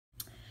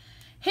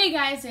Hey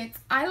guys, it's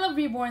I Love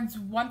Reborns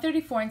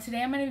 134, and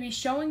today I'm going to be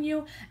showing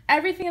you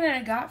everything that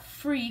I got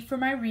free for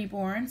my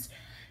Reborns.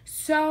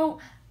 So,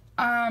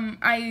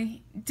 I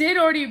did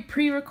already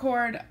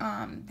pre-record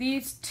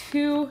these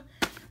two,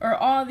 or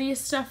all these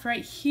stuff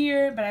right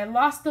here, but I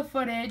lost the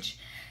footage,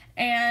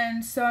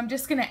 and so I'm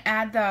just going to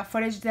add the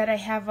footage that I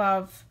have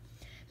of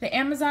the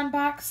Amazon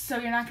box, so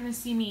you're not going to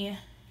see me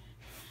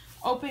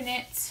open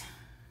it.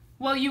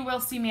 Well, you will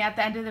see me at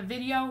the end of the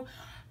video,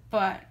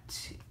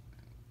 but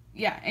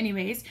yeah,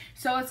 anyways,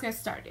 so let's get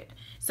started.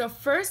 So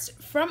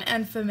first, from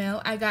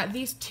Enfamil, I got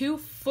these two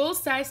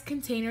full-size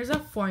containers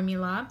of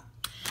formula.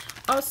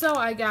 Also,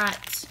 I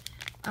got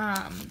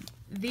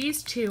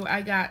these two.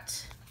 I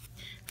got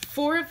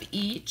 4 of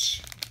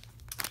each.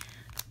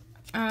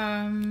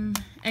 And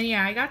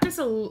yeah, I got this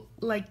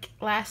like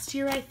last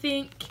year, I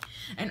think.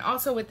 And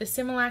also with the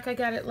Similac, I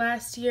got it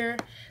last year.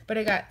 But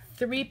I got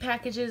 3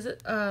 cans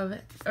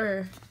of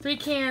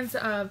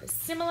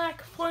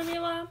Similac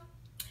formula.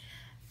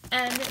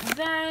 And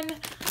then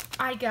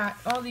I got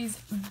all these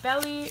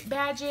belly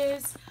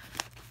badges.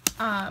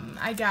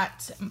 I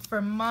got for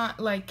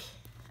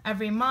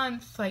every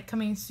month, like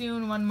coming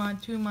soon, 1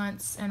 month, 2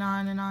 months, and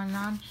on and on and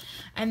on.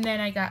 And then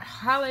I got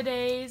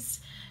holidays,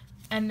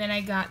 and then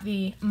I got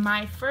the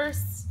My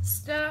First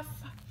stuff.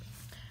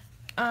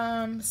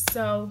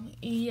 So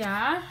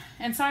yeah,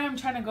 and sorry I'm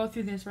trying to go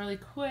through this really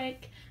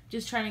quick.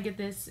 Just trying to get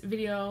this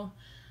video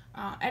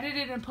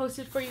edited and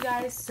posted for you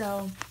guys.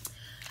 So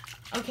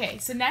okay,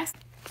 so next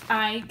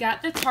I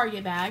got the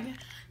Target bag.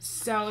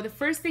 So the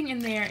first thing in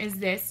there is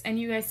this, and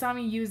you guys saw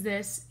me use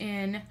this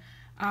in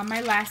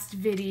my last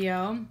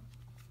video,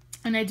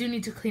 and I do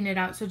need to clean it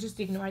out, so just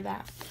ignore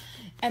that.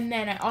 And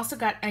then I also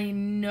got a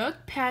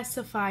Nook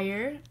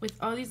pacifier with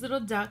all these little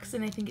ducks,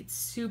 and I think it's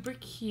super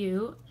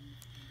cute.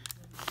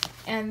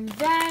 And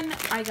then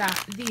I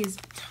got these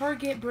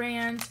Target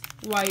brand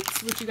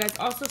wipes, which you guys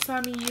also saw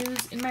me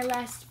use in my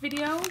last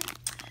video.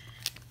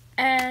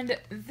 And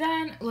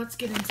then let's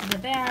get into the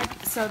bag.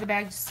 So the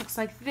bag just looks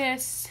like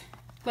this,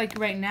 like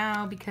right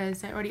now,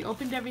 because I already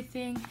opened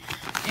everything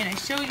and I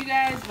showed you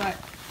guys, but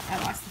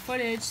I lost the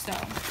footage. So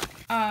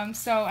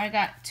so I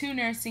got 2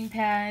 nursing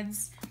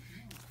pads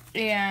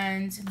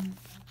and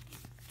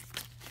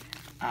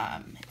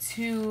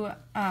 2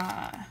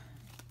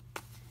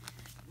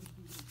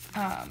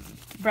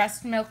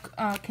 breast milk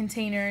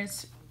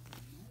containers,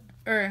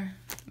 or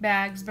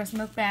bags, breast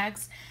milk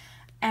bags,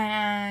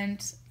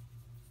 and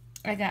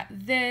I got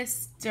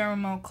this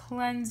dermal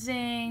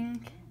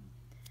cleansing,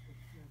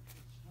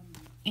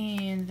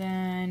 and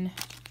then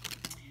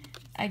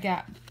I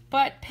got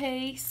butt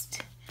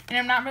paste, and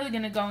I'm not really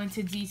going to go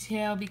into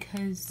detail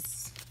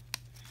because,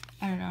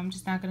 I don't know, I'm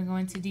just not going to go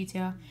into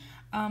detail.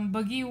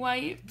 Boogie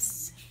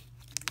wipes,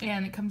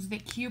 and it comes with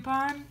a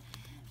coupon,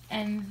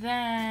 and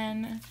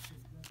then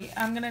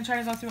I'm going to try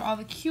to go through all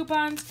the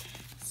coupons.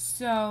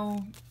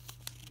 So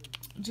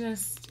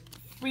just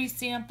free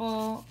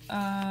sample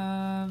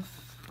of,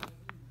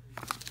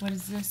 what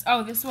is this?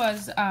 Oh, this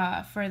was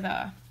for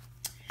the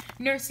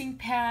nursing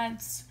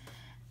pads,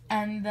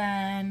 and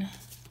then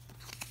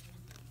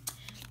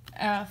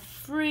a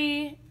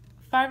free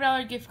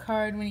 $5 gift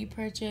card when you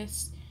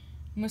purchase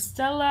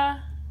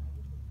Mustela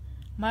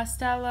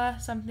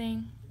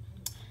something,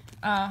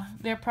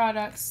 their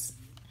products,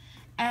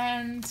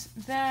 and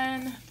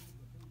then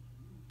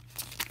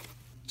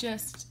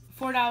just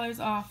 $4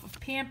 off of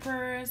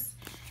Pampers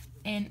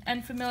and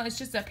Enfamil. It's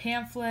just a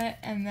pamphlet,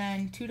 and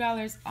then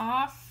 $2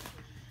 off.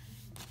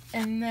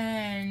 And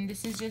then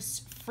this is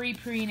just free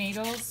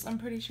prenatals, I'm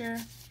pretty sure.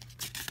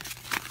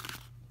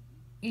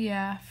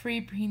 Yeah, free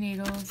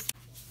prenatals.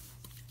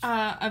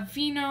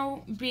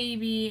 Aveeno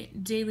Baby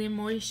Daily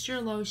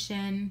Moisture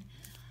Lotion.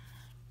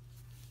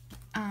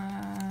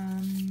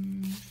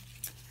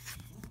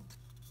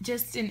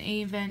 Just an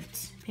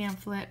event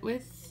pamphlet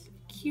with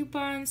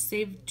coupons.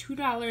 Save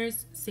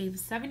 $2, save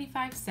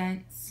 75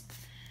 cents.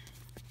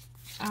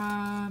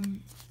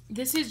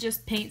 This is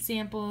just paint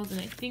samples, and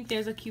I think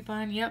there's a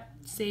coupon. Yep,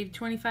 save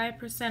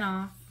 25%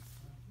 off.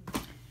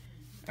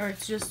 Or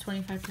it's just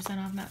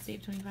 25% off, not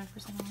save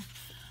 25%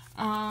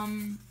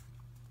 off.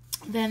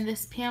 Then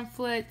this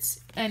pamphlet,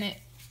 and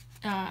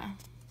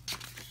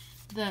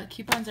the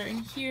coupons are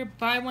in here.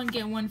 Buy one,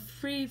 get one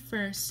free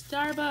for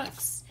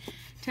Starbucks.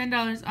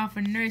 $10 off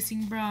a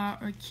nursing bra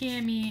or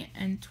cami,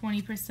 and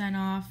 20%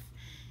 off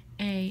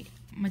a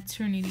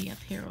maternity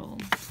apparel.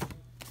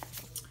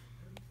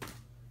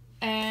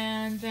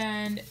 And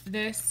then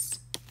this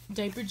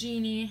Diaper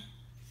Genie,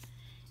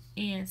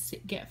 and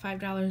get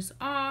 $5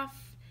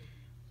 off.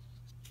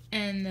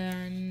 And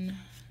then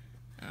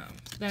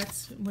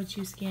that's what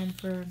you scan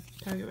for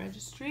Target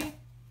Registry.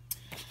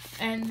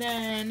 And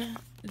then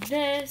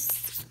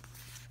this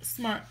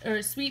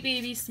Sweet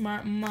Baby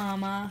Smart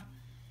Mama,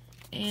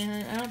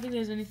 and I don't think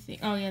there's anything.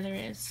 Oh yeah, there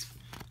is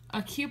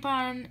a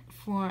coupon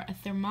for a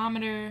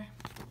thermometer.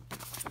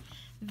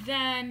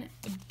 Then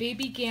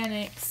Baby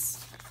Ganix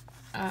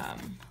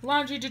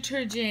laundry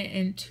detergent,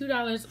 and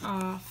 $2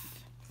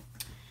 off.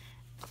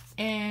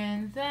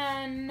 And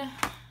then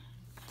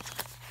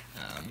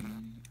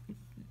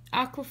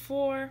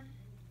Aquaphor.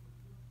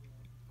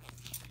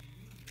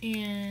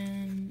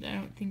 And I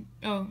don't think,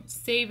 oh,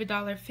 save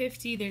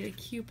 $1.50. There's a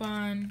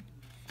coupon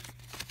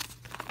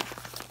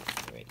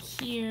right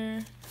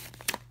here.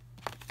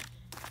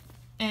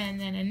 And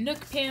then a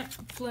Nook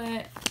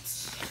pamphlet.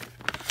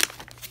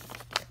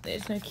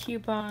 There's no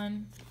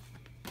coupon.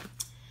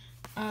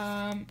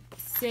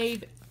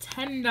 Save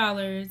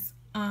 $10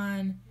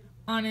 on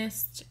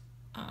Honest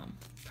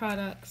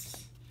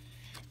products.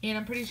 And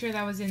I'm pretty sure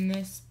that was in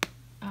this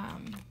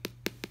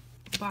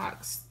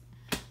box.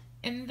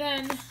 And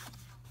then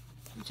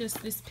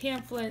just this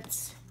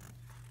pamphlet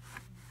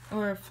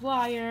or a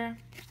flyer.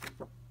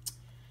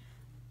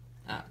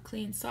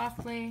 Clean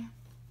softly.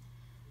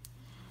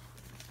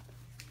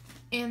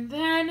 And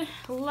then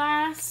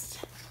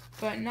last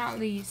but not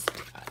least,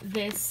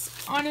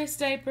 this Honest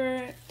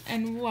diaper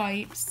and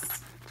wipes.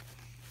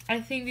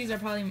 I think these are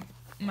probably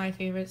my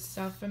favorite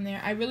stuff from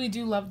there. I really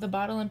do love the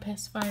bottle and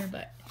pacifier,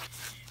 but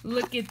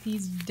look at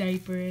these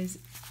diapers.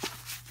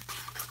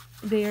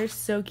 They are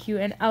so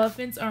cute, and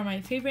elephants are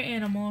my favorite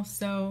animal,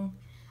 so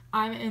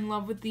I'm in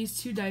love with these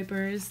two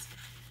diapers.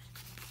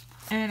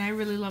 And I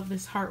really love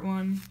this heart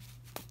one.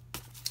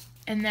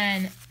 And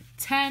then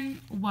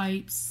 10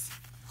 wipes.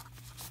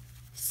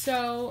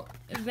 So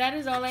that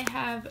is all I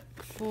have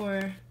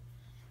for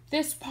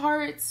this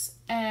part,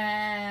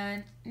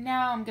 and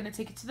now I'm gonna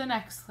take it to the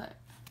next clip.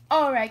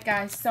 Alright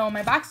guys, so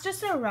my box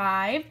just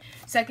arrived,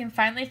 so I can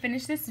finally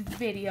finish this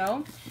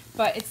video,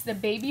 but it's the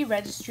Baby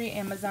Registry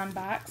Amazon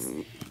box.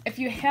 If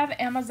you have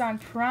Amazon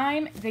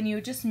Prime, then you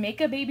just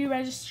make a baby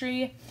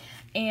registry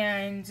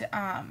and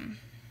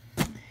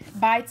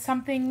buy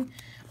something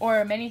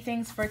or many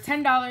things for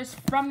 $10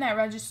 from that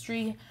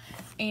registry,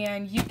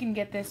 and you can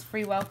get this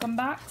free welcome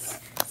box.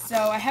 So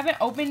I haven't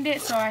opened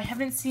it, so I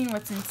haven't seen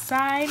what's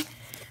inside.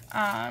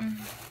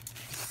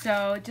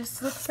 So it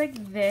just looks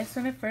like this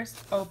when I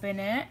first open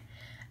it.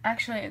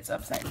 Actually, it's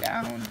upside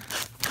down,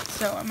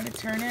 so I'm going to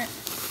turn it.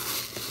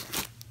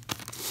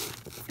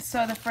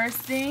 So the first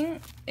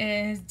thing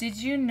is, did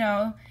you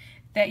know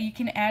that you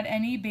can add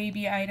any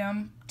baby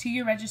item to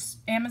your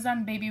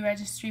Amazon baby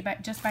registry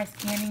just by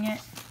scanning it?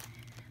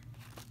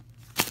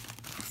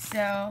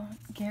 So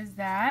it gives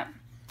that.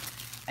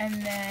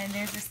 And then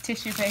there's this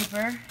tissue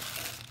paper.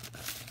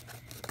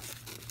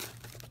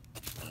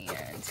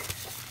 And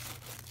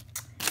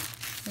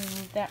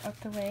move that out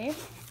the way.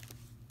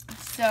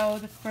 So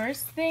the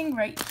first thing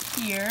right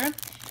here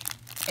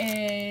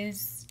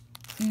is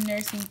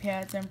nursing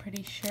pads, I'm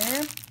pretty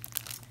sure.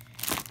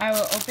 I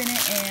will open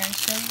it and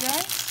show you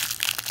guys.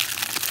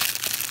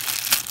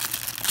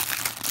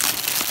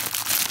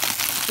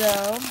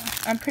 So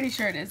I'm pretty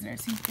sure it is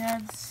nursing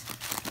pads,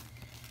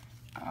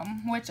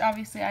 which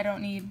obviously I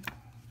don't need,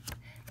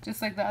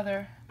 just like the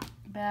other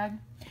bag.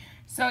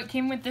 So it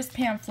came with this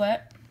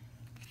pamphlet,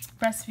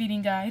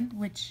 breastfeeding guide,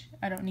 which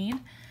I don't need.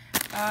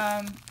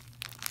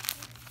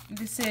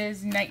 This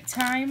is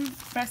nighttime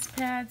breast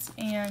pads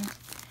and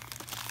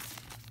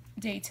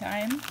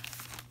daytime.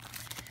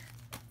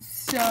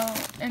 So,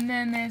 and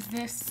then there's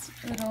this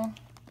little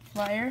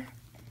flyer.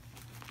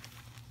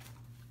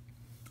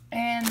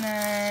 And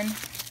then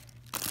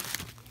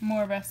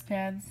more breast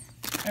pads,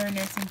 or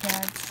nursing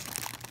pads.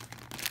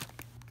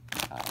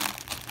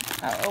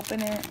 I'll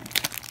open it.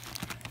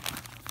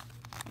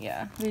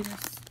 Yeah, they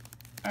just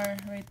are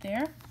right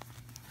there.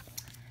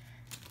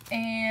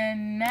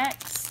 And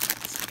next,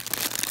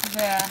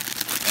 the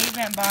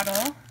Avent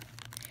bottle,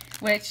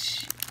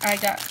 which I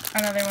got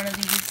another one of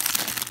these,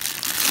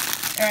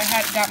 or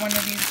I got one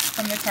of these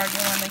from the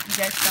Target one like you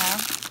guys saw,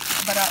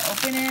 but I'll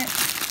open it.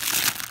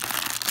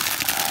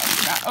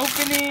 It's not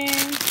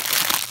opening.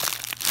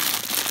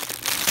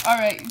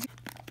 Alright,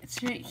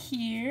 it's right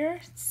here.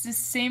 It's the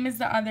same as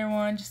the other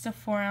one, just a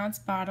 4-ounce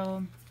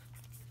bottle.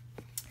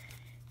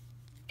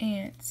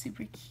 And it's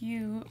super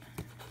cute.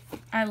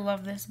 I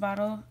love this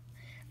bottle.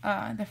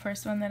 The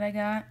first one that I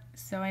got,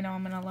 so I know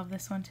I'm gonna love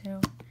this one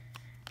too.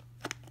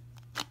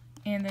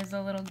 And there's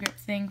a little grip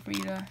thing for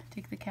you to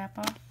take the cap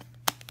off.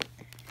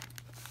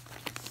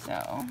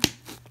 So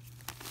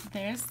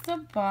there's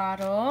the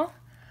bottle.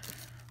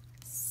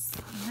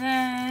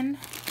 Then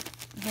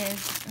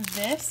there's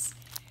this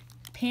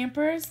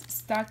Pampers,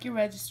 stock your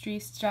registry,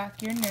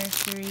 stock your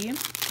nursery.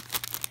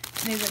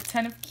 There's a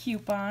ton of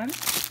coupons,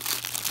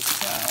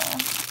 so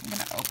I'm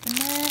gonna open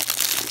it.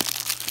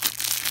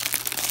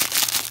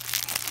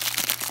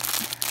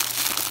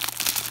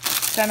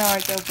 I know I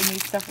like to open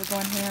these stuff with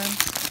one hand.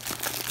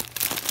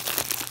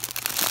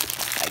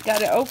 I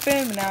got it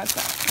open, but now it's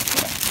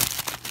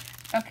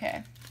not.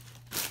 Okay.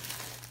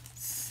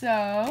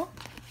 So,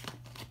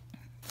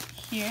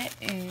 here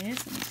it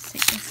is. Let me just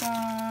take this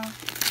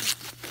off.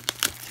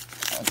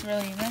 That was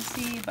really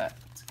messy, but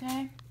it's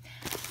okay.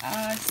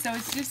 So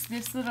it's just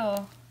this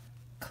little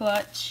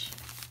clutch.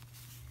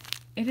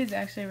 It is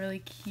actually really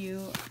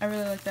cute. I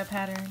really like that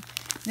pattern.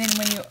 Then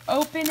when you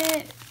open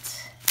it,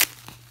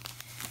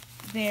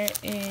 there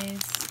is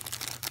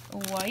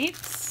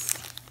wipes,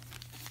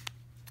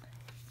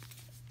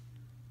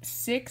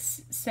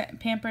 6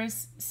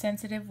 Pampers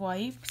sensitive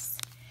wipes,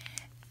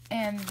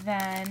 And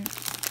then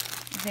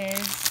there's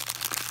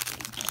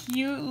a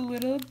cute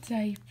little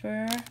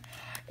diaper.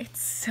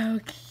 It's so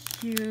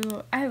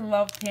cute. I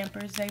love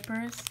Pampers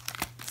diapers,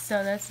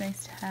 so that's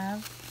nice to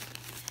have.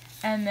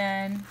 And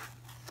then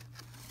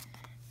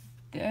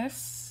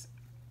this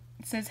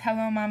says,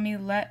 "Hello, Mommy.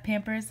 Let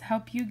Pampers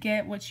help you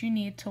get what you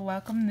need to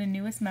welcome the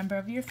newest member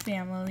of your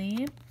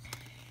family."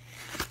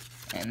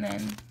 And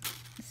then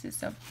this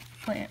is a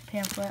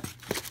pamphlet.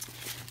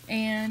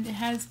 And it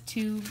has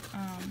two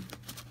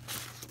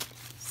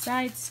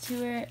sides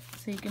to it,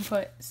 so you can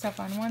put stuff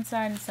on one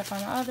side and stuff on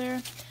the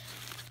other.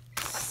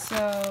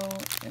 So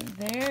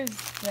there's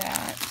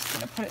that. Just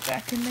gonna put it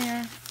back in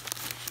there.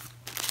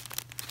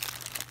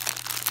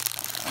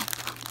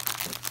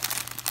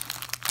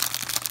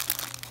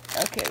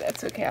 Okay,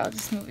 that's okay. I'll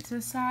just move it to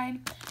the side.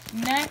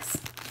 Next,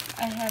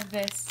 I have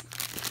this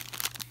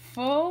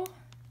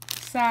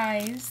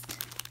full-sized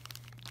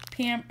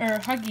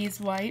Huggies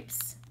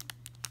wipes,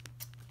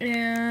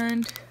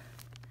 and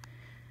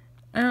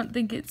I don't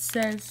think it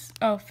says,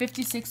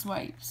 56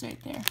 wipes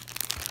right there.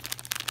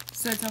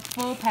 So it's a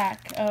full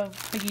pack of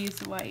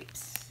Huggies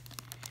wipes.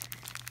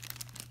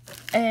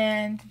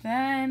 And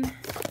then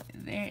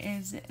there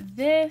is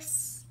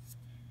this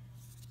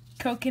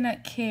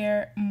Coconut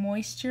Care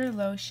Moisture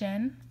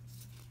Lotion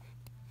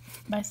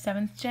by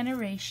 7th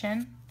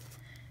Generation.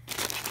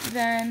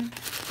 Then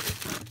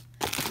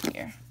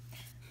here,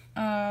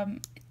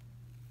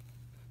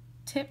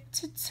 Tip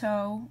to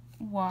Toe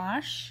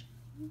Wash,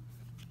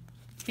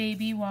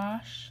 Baby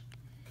Wash,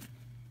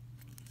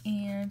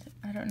 and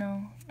I don't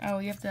know,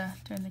 you have to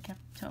turn the cap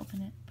to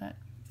open it, but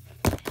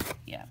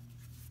yeah.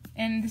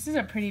 And this is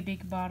a pretty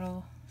big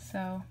bottle,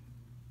 so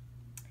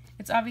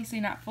it's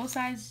obviously not full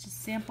size,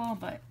 just sample,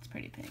 but it's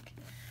pretty big.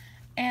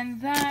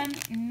 And then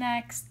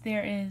next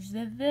there is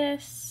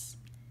this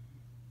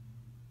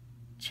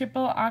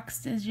Triple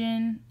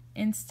Oxygen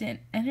Instant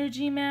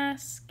Energy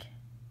Mask.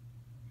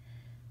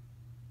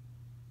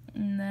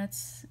 And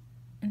that's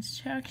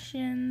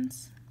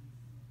instructions.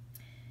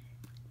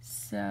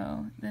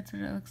 So that's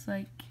what it looks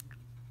like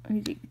when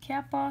you take the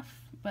cap off,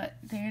 but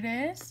there it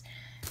is.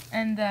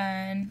 And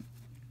then,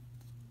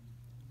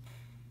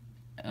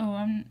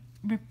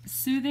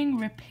 Soothing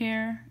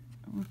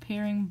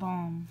Repairing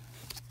Balm.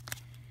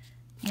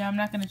 Yeah, I'm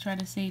not going to try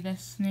to say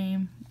this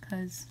name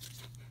because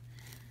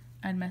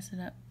I'd mess it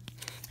up.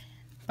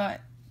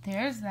 But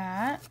there's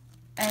that.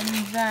 And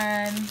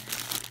then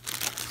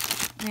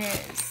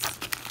there's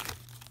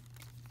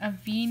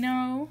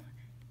Aveeno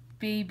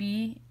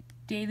Baby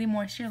Daily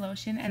Moisture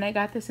Lotion, and I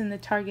got this in the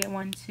Target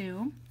one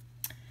too.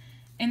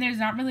 And there's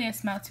not really a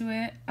smell to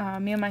it.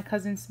 Me and my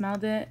cousin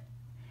smelled it.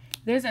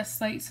 There's a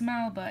slight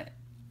smell, but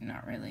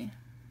not really.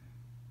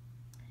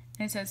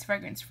 And it says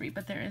fragrance free,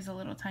 but there is a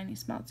little tiny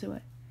smell to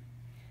it.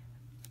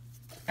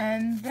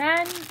 And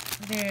then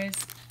there's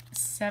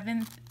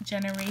 7th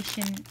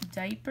Generation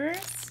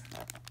diapers.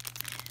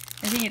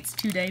 I think it's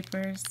 2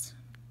 diapers.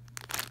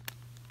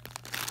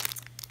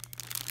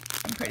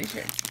 I'm pretty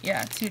sure.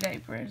 Yeah, 2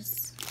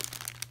 diapers.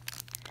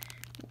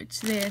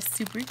 Which they're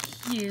super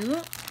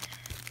cute.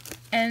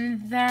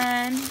 And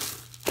then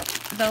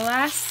the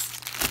last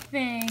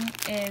thing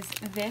is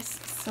this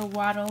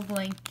swaddle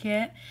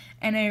blanket.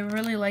 And I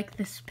really like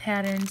this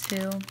pattern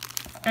too.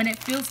 And it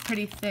feels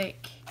pretty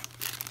thick.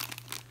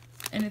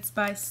 And it's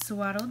by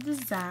Swaddle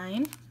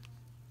Design.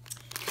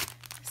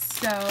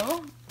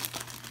 So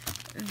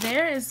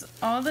there is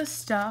all the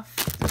stuff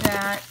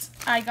that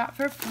I got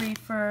for free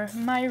for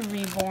my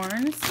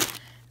reborns.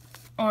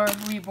 Or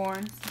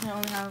reborns. I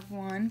only have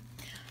one.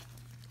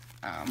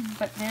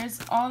 But there's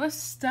all the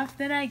stuff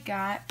that I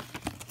got.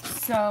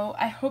 So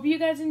I hope you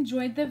guys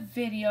enjoyed the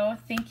video.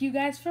 Thank you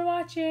guys for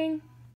watching.